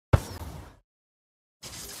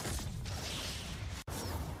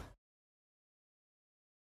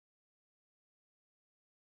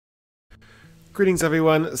Greetings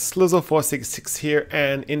everyone, Slizzle466 here,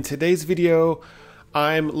 and in today's video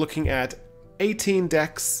I'm looking at 18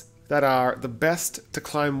 decks that are the best to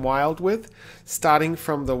climb wild with, starting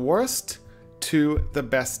from the worst to the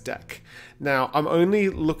best deck. Now I'm only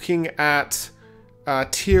looking at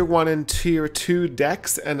tier 1 and tier 2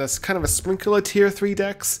 decks and a kind of a sprinkle of tier 3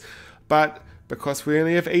 decks, but because we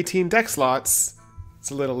only have 18 deck slots,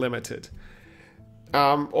 it's a little limited.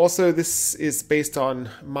 Also, this is based on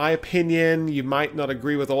my opinion. You might not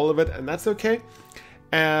agree with all of it, and that's okay.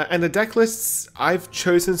 And the deck lists, I've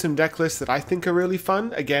chosen some deck lists that I think are really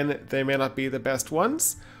fun. Again, they may not be the best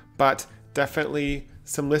ones, but definitely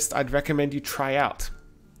some lists I'd recommend you try out.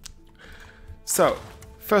 So,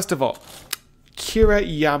 first of all, Kira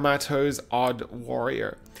Yamato's Odd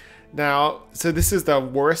Warrior. Now, so this is the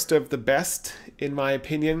worst of the best, in my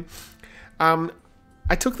opinion.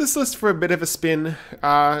 I took this list for a bit of a spin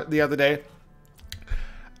the other day.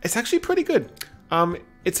 It's actually pretty good.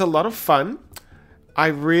 It's a lot of fun. I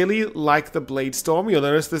really like the Blade Storm. You'll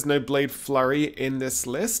notice there's no Blade Flurry in this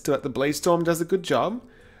list, but the Blade Storm does a good job.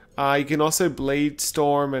 You can also Blade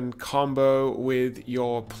Storm and combo with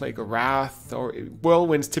your Plague of Wrath, or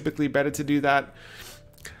Whirlwind's typically better to do that.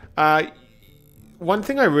 One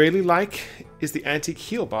thing I really like is the Antique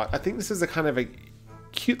Heal Bot. I think this is a kind of a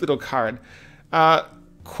cute little card.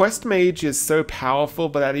 Quest Mage is so powerful,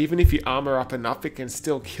 but that even if you armor up enough, it can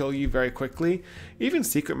still kill you very quickly. Even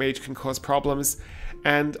Secret Mage can cause problems,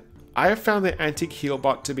 and I have found the Antique Heal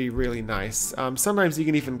Bot to be really nice. Sometimes you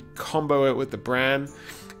can even combo it with the Bran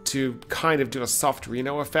to kind of do a soft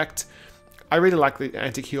Reno effect. I really like the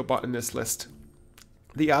Antique Heal Bot in this list.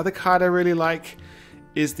 The other card I really like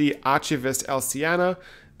is the Archivist Elsiana.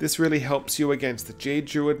 This really helps you against the Jade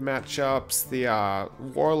Druid matchups, the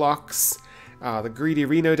Warlocks, the greedy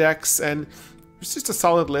Reno decks, and it's just a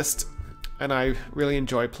solid list, and I really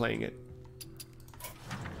enjoy playing it.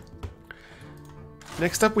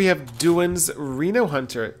 Next up we have Duan's Reno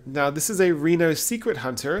Hunter. Now this is a Reno Secret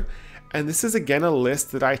Hunter, and this is again a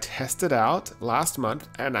list that I tested out last month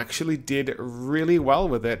and actually did really well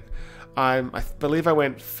with it. I believe I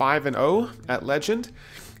went 5-0 at Legend,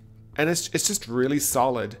 and it's just really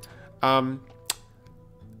solid.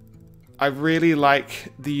 I really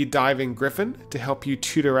like the Diving Griffin to help you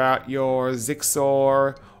tutor out your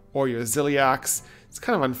Zixor or your Ziliax. It's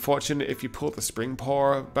kind of unfortunate if you pull the Spring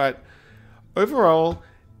Pour, but overall,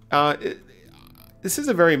 this is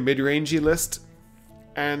a very mid-rangey list,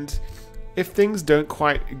 and if things don't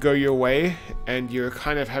quite go your way and you're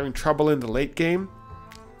kind of having trouble in the late game,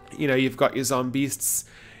 you know, you've got your Zombeasts,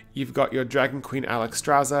 you've got your Dragon Queen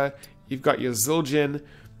Alexstrasza, you've got your Zul'jin.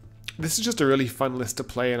 This is just a really fun list to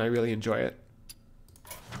play, and I really enjoy it.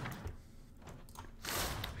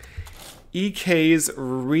 EK's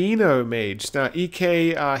Reno Mage. Now,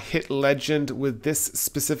 EK hit Legend with this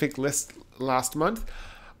specific list last month.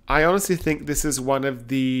 I honestly think this is one of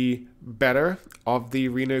the better of the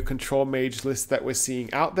Reno Control Mage lists that we're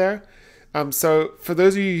seeing out there. So for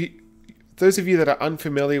those of you that are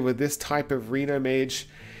unfamiliar with this type of Reno Mage,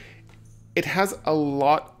 it has a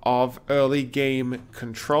lot of early game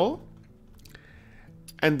control.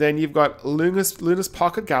 And then you've got Luna's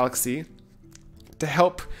Pocket Galaxy to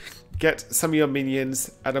help get some of your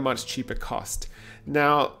minions at a much cheaper cost.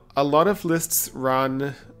 Now, a lot of lists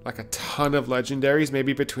run like a ton of legendaries,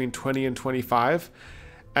 maybe between 20 and 25.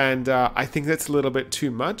 And I think that's a little bit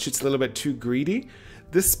too much. It's a little bit too greedy.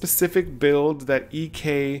 This specific build that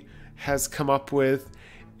EK has come up with,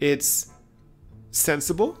 it's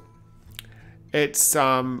sensible. It's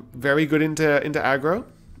very good into aggro.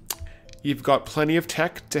 You've got plenty of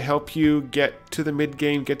tech to help you get to the mid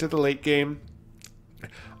game, get to the late game.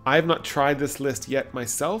 I have not tried this list yet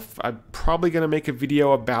myself. I'm probably going to make a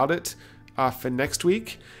video about it for next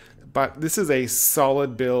week. But this is a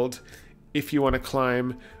solid build if you want to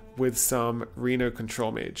climb with some Reno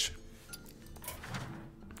Control Mage.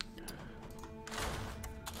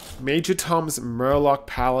 Major Tom's Murloc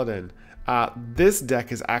Paladin. This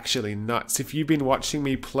deck is actually nuts. If you've been watching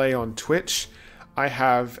me play on Twitch, I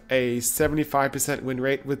have a 75% win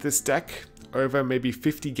rate with this deck over maybe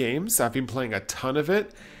 50 games. I've been playing a ton of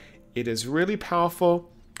it. It is really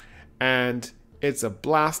powerful, and it's a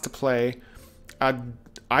blast to play.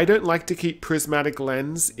 I don't like to keep Prismatic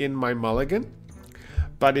Lens in my mulligan,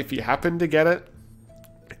 but if you happen to get it,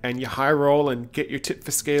 and you high roll and get your tip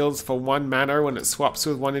for scales for 1 mana when it swaps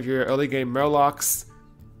with one of your early game Murlocs,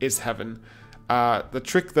 it's heaven. The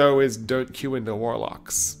trick though is don't queue into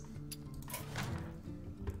Warlocks.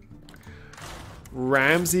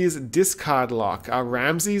 Ramsey's Discard Lock.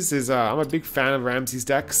 Ramsey's is, I'm a big fan of Ramsey's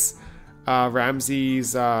decks.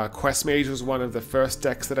 Ramsey's Quest Mage was one of the first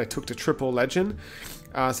decks that I took to triple legend.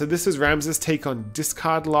 So this is Ramsey's take on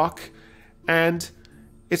discard lock, and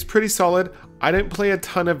it's pretty solid. I don't play a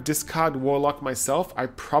ton of discard Warlock myself. I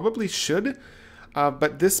probably should,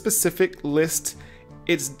 but this specific list,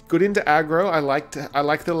 it's good into aggro. I like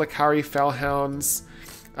the Lakari Fellhounds.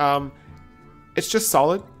 It's just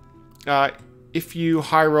solid. If you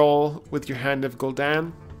high roll with your Hand of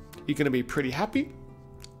Gul'dan, you're going to be pretty happy.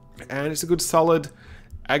 And it's a good solid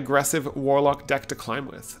aggressive Warlock deck to climb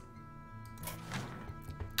with.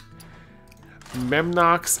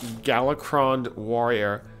 Memnock's Galakrond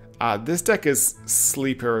Warrior. This deck is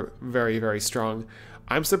sleeper very, very strong.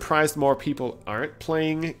 I'm surprised more people aren't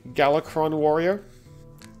playing Galakrond Warrior.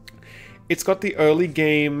 It's got the early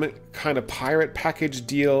game kind of pirate package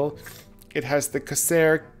deal. It has the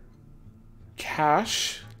Corsair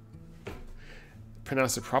Cache.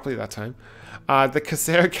 Pronounced it properly that time. The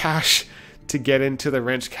Corsair Cache to get into the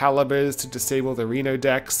Wrench Calibers to disable the Reno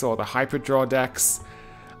decks or the Hyperdraw decks.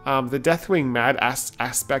 The Deathwing Mad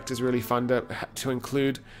aspect is really fun to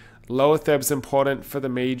include. Loatheb's important for the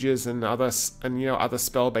mages and other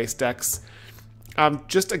spell-based decks.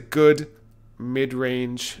 Just a good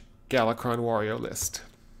mid-range Galakrond Warrior list.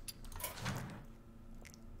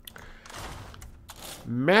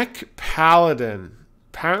 Mech Paladin.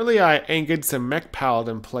 Apparently I angered some Mech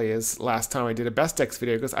Paladin players last time I did a best decks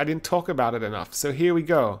video because I didn't talk about it enough. So here we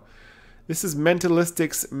go. This is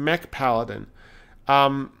Mentalistic's Mech Paladin.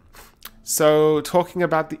 So talking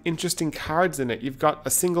about the interesting cards in it, you've got a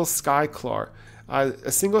single Skyclaw.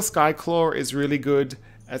 A single Skyclaw is really good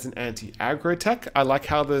as an anti-aggro tech. I like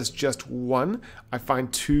how there's just one. I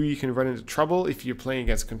find two you can run into trouble if you're playing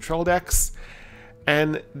against control decks.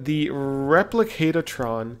 And the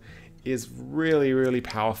Replicatortron is really, really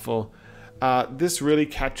powerful. This really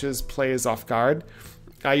catches players off guard.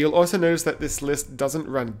 You'll also notice that this list doesn't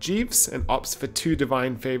run Jeeves and opts for 2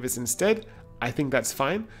 Divine Favors instead. I think that's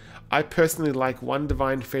fine. I personally like 1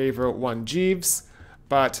 Divine Favor, 1 Jeeves,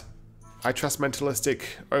 but I trust Mentalistic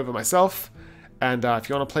over myself. And if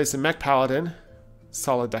you want to play some Mech Paladin,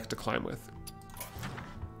 solid deck to climb with.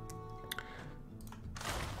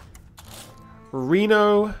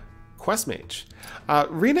 Reno Quest Mage.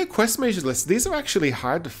 Reno Quest Mage lists, these are actually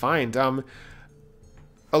hard to find. A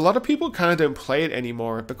lot of people kind of don't play it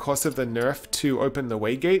anymore because of the nerf to open the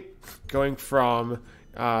Waygate, going from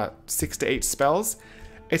 6 to 8 spells.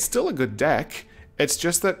 It's still a good deck. It's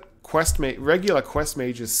just that regular Quest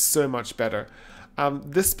Mage is so much better.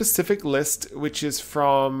 This specific list, which is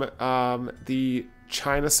from the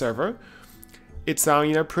China server, it's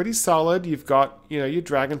pretty solid. You've got your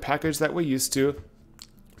dragon package that we're used to.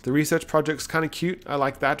 The research project's kind of cute. I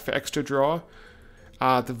like that for extra draw.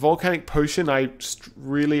 The volcanic potion I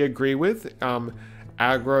really agree with.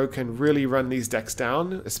 Aggro can really run these decks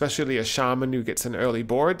down, especially a shaman who gets an early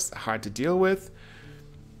board. It's hard to deal with.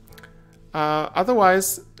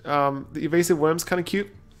 Otherwise, the evasive worm's kind of cute.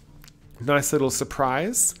 Nice little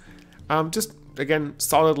surprise. Just again,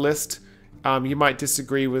 solid list. You might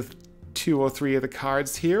disagree with 2 or 3 of the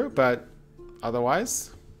cards here, but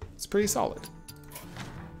otherwise, it's pretty solid.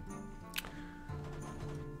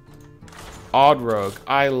 Odd Rogue.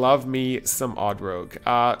 I love me some Odd Rogue.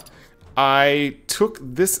 I took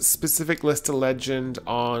this specific list to Legend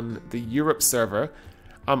on the Europe server.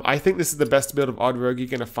 I think this is the best build of Odd Rogue you're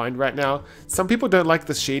going to find right now. Some people don't like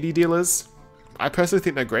the Shady Dealers. I personally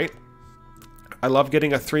think they're great. I love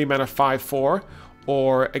getting a 3-mana 5/4,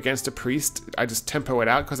 or against a Priest, I just tempo it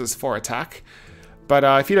out because it's 4 attack. But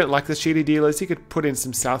if you don't like the Shady Dealers, you could put in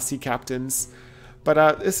some South Sea Captains.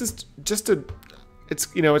 But this is just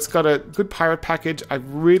it's got a good pirate package. I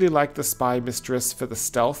really like the Spy Mistress for the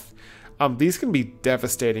stealth. These can be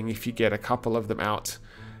devastating if you get a couple of them out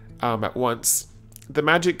at once. The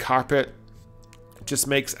Magic Carpet just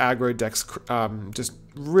makes aggro decks just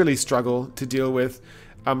really struggle to deal with,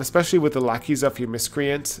 especially with the lackeys of your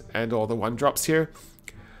Miscreant and all the 1-drops here.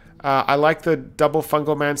 I like the double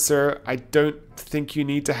Fungalmancer. I don't think you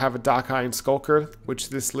need to have a Dark Iron Skulker, which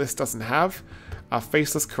this list doesn't have.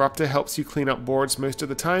 Faceless Corruptor helps you clean up boards most of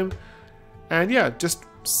the time. And yeah, just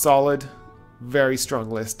solid, very strong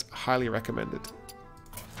list. Highly recommended.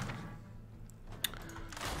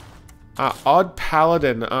 Odd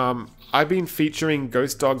Paladin. I've been featuring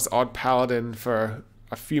Ghost Dog's Odd Paladin for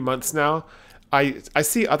a few months now. I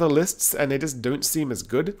see other lists and they just don't seem as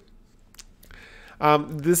good.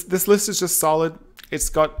 This list is just solid. It's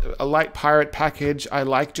got a light pirate package. I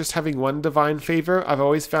like just having 1 Divine Favor. I've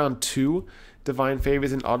always found 2 Divine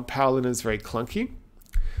Favors in Odd Paladin is very clunky.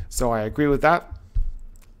 So I agree with that.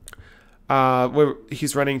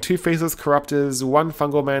 He's running 2 Faceless Corruptors, 1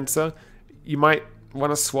 Fungalmancer, you might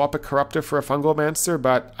want to swap a Corruptor for a Fungalmancer,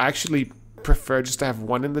 but I actually prefer just to have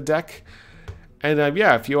one in the deck. And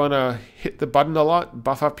yeah, if you want to hit the button a lot,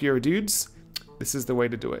 buff up your dudes, this is the way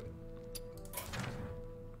to do it.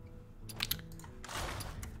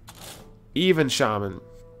 Even Shaman.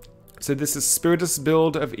 So this is Spiritus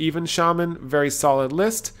build of Even Shaman, very solid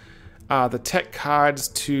list. The tech cards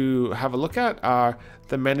to have a look at are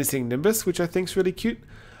the Menacing Nimbus, which I think is really cute.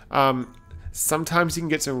 Sometimes you can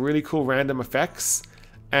get some really cool random effects,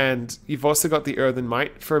 and you've also got the Earthen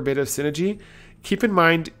Might for a bit of synergy. Keep in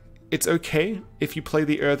mind, it's okay if you play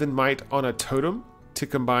the Earthen Might on a totem to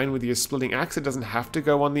combine with your Splitting Axe. It doesn't have to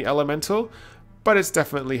go on the Elemental, but it's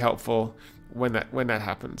definitely helpful when that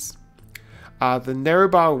happens. The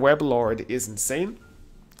Nerubar Weblord is insane,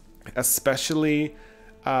 especially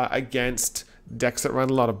against decks that run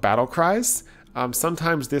a lot of battle cries.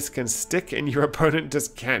 Sometimes this can stick and your opponent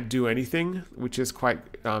just can't do anything, which is quite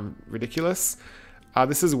ridiculous.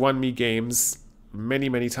 This has won me games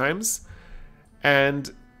many times.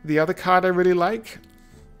 And the other card I really like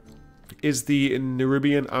is the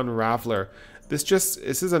Nerubian Unraveler. This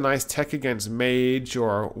is a nice tech against Mage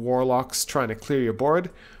or Warlocks trying to clear your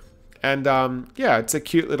board. And yeah, it's a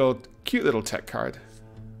cute little tech card.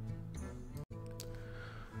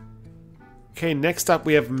 Okay, next up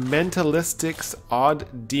we have Mentalistic's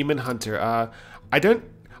Odd Demon Hunter. I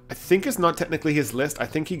think it's not technically his list. I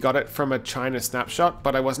think he got it from a China snapshot,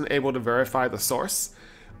 but I wasn't able to verify the source.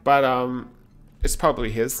 But it's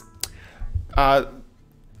probably his.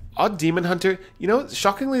 Odd Demon Hunter, you know,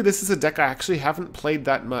 shockingly this is a deck I actually haven't played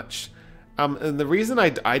that much. And the reason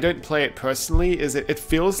I don't play it personally is it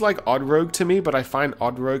feels like Odd Rogue to me, but I find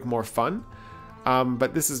Odd Rogue more fun.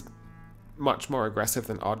 But this is much more aggressive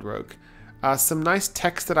than Odd Rogue. Some nice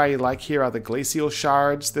techs that I like here are the Glacial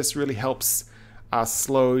Shards. This really helps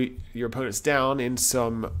slow your opponents down in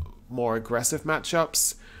some more aggressive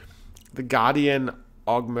matchups. The Guardian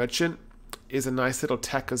Og Merchant is a nice little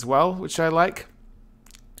tech as well, which I like.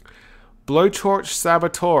 Blowtorch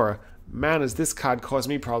Saboteur. Man, has this card caused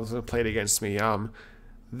me problems when it played against me.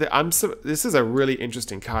 This is a really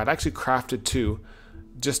interesting card. I actually crafted two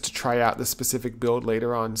just to try out the specific build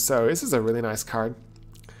later on. So this is a really nice card.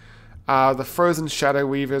 The Frozen Shadow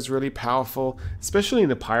Weaver is really powerful, especially in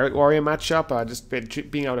the Pirate Warrior matchup. Just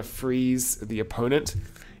being able to freeze the opponent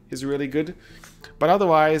is really good. But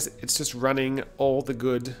otherwise, it's just running all the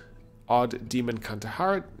good Odd Demon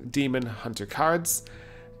Hunter cards.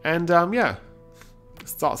 And yeah,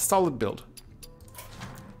 solid build.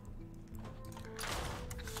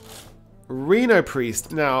 Reno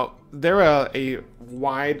Priest. Now, there are a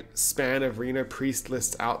wide span of Reno Priest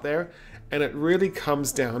lists out there, and it really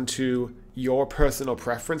comes down to your personal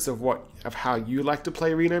preference of how you like to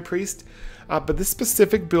play Reno Priest. But this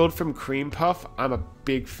specific build from Cream Puff, I'm a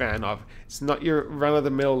big fan of. It's not your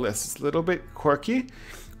run-of-the-mill list. It's a little bit quirky,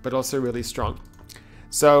 but also really strong.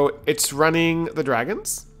 So it's running the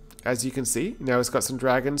dragons, as you can see. Now it's got some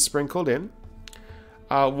dragons sprinkled in.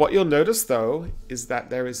 What you'll notice though is that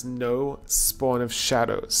there is no Spawn of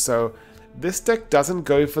Shadows. So this deck doesn't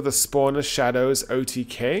go for the Spawn of Shadows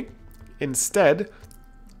OTK. Instead,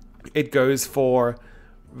 it goes for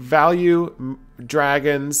value,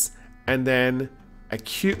 dragons, and then a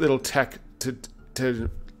cute little tech to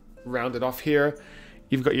round it off here.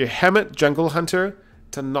 You've got your Hemet Jungle Hunter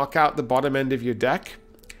to knock out the bottom end of your deck.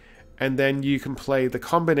 And then you can play the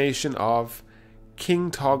combination of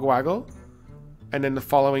King Togwaggle, and then the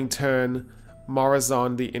following turn,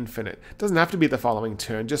 Morazon the Infinite. It doesn't have to be the following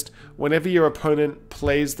turn, just whenever your opponent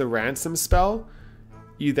plays the Ransom spell,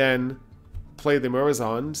 you then play the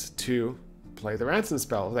Morazons to play the Ransom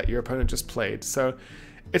spell that your opponent just played. So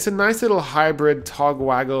it's a nice little hybrid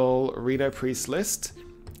Togwaggle Reno Priest list,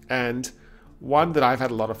 and one that I've had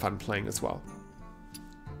a lot of fun playing as well.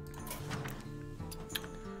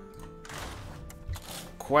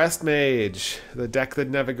 Quest Mage, the deck that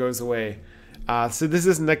never goes away. So this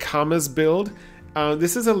is Nakama's build.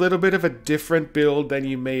 This is a little bit of a different build than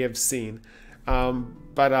you may have seen.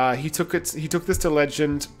 But he took this to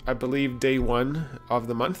Legend, I believe, day 1 of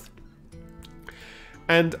the month.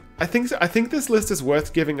 And I think this list is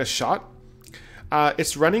worth giving a shot.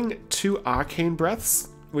 It's running 2 Arcane Breaths,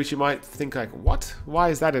 which you might think like, what? Why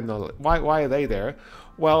is that in the... Why are they there?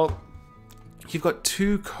 Well, you've got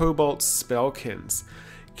 2 Cobalt Spellkins.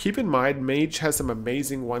 Keep in mind, Mage has some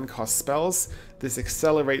amazing 1-cost spells. This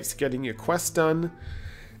accelerates getting your quest done.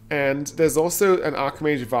 And there's also an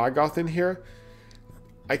Archmage Vargoth in here.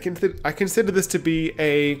 I consider this to be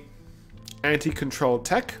a anti-control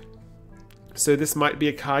tech. So this might be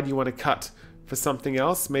a card you want to cut for something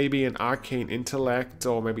else. Maybe an Arcane Intellect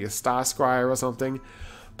or maybe a Star Scryer or something.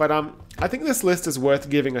 But I think this list is worth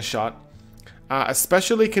giving a shot,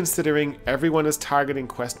 especially considering everyone is targeting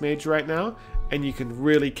Quest Mage right now, and you can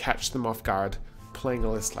really catch them off guard playing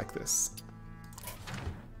a list like this.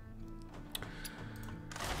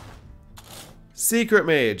 Secret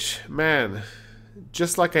Mage, man.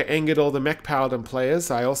 Just like I angered all the Mech Paladin players,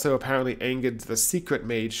 I also apparently angered the Secret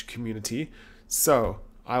Mage community, so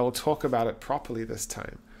I will talk about it properly this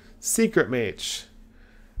time. Secret Mage.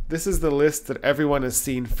 This is the list that everyone has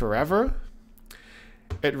seen forever.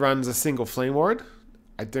 It runs a single Flame Ward.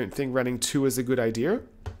 I don't think running 2 is a good idea.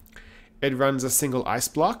 It runs a single Ice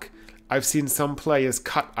Block. I've seen some players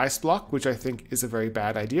cut Ice Block, which I think is a very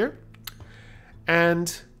bad idea.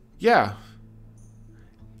 And yeah,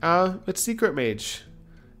 it's Secret Mage.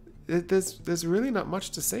 There's really not much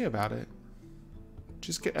to say about it.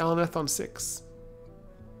 Just get Alaneth on 6.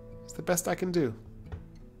 It's the best I can do.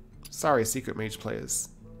 Sorry, Secret Mage players.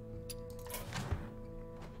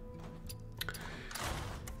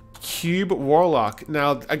 Cube Warlock.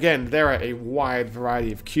 Now, again, there are a wide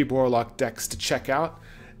variety of Cube Warlock decks to check out.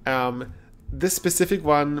 This specific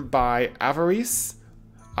one by Avarice,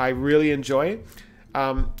 I really enjoy.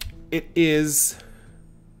 It is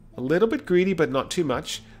a little bit greedy, but not too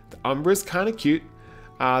much. The Umbra is kind of cute.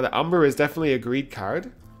 The Umbra is definitely a greed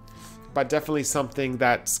card, but definitely something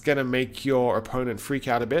that's going to make your opponent freak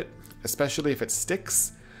out a bit, especially if it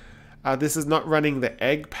sticks. This is not running the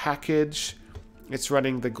egg package. It's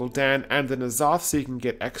running the Gul'dan and the N'Zoth, so you can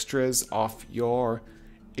get extras off your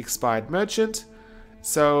expired merchant.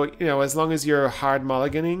 So, you know, as long as you're hard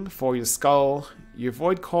mulliganing for your Skull, your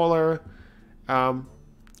Void Caller, you're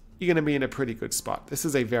going to be in a pretty good spot. This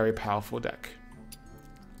is a very powerful deck.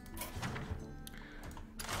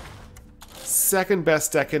 Second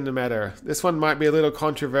best deck in the meta. This one might be a little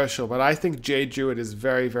controversial, but I think Jade Druid is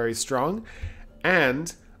very, very strong.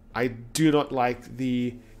 And I do not like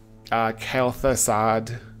the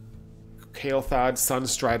Kael'thad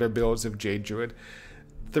Sunstrider builds of Jade Druid.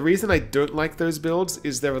 The reason I don't like those builds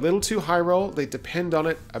is they're a little too high roll, they depend on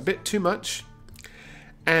it a bit too much,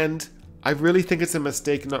 and I really think it's a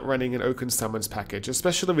mistake not running an Oaken Summons package,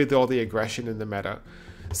 especially with all the aggression in the meta.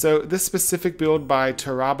 So this specific build by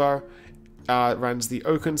Taraba runs the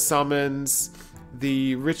Oaken Summons,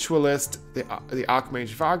 the Ritualist, the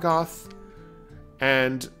Archmage Vargoth,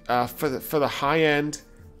 and for the high end,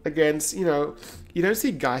 against, you know, you don't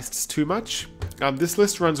see Geists too much. This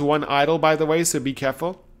list runs 1 idol, by the way, so be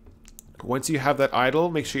careful. Once you have that idol,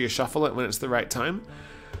 make sure you shuffle it when it's the right time.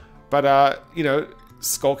 But, you know,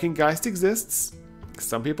 Skulking Geist exists.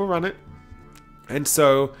 Some people run it. And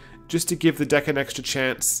so, just to give the deck an extra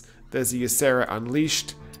chance, there's a Ysera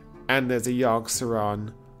Unleashed, and there's a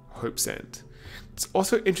Yogg-Saron Hope's End. It's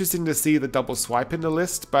also interesting to see the double swipe in the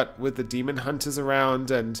list, but with the Demon Hunters around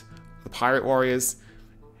and the Pirate Warriors,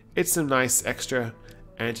 it's some nice extra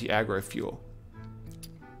anti-aggro fuel.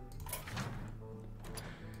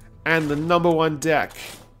 And the #1 deck,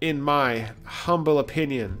 in my humble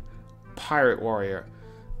opinion, Pirate Warrior.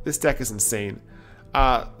 This deck is insane.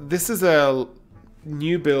 This is a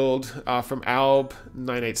new build from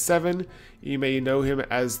Alb987. You may know him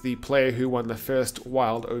as the player who won the first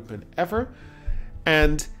Wild Open ever.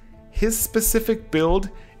 And his specific build,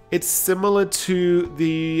 it's similar to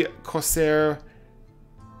the Corsair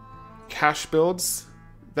cash builds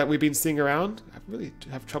that we've been seeing around. I really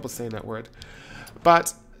have trouble saying that word.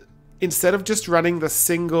 But instead of just running the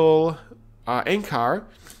single Ankar,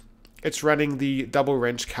 it's running the double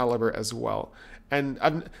wrench caliber as well.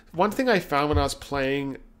 And one thing I found when I was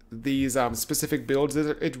playing these specific builds is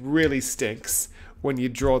it really stinks when you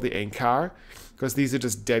draw the Ankar, because these are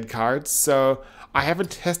just dead cards. So I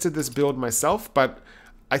haven't tested this build myself, but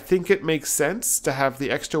I think it makes sense to have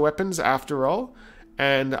the extra weapons after all.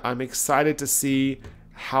 And I'm excited to see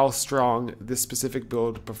how strong this specific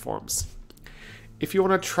build performs. If you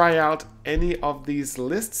want to try out any of these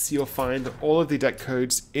lists, you'll find all of the deck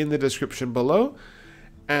codes in the description below.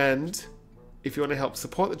 And if you want to help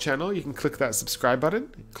support the channel, you can click that subscribe button,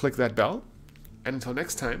 click that bell. And until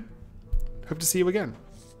next time, hope to see you again.